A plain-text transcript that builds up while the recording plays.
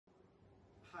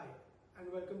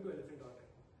and welcome to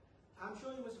Elephant.in. I'm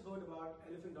sure you must have heard about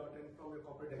Elephant.in from your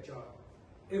corporate HR.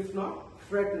 If not,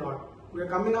 fret not. We are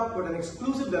coming up with an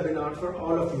exclusive webinar for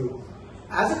all of you.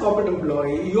 As a corporate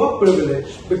employee, you're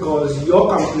privileged because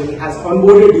your company has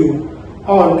onboarded you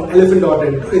on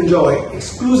Elephant.in to enjoy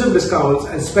exclusive discounts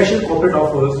and special corporate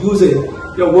offers using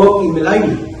your work email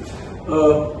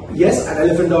ID. Yes, at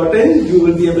Elephant.in, you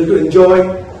will be able to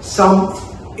enjoy some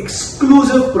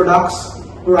exclusive products,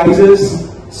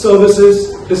 prices,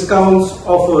 services, discounts,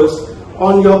 offers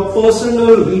on your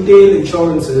personal retail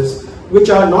insurances which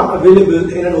are not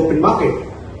available in an open market,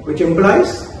 which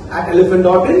implies at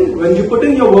Elephant.in, when you put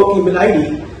in your work email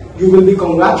ID, you will be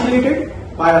congratulated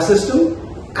by our system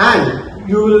and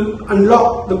you will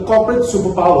unlock the corporate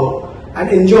superpower and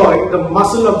enjoy the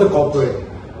muscle of the corporate.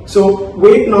 So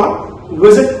wait not,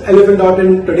 visit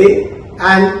Elephant.in today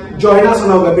and join us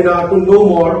on our webinar to know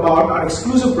more about our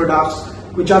exclusive products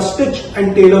which are stitched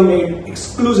and tailor-made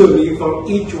exclusively for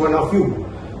each one of you.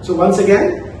 So once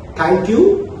again, thank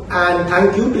you, and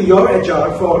thank you to your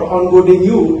HR for onboarding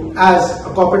you as a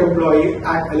corporate employee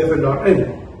at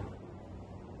Elephant.in.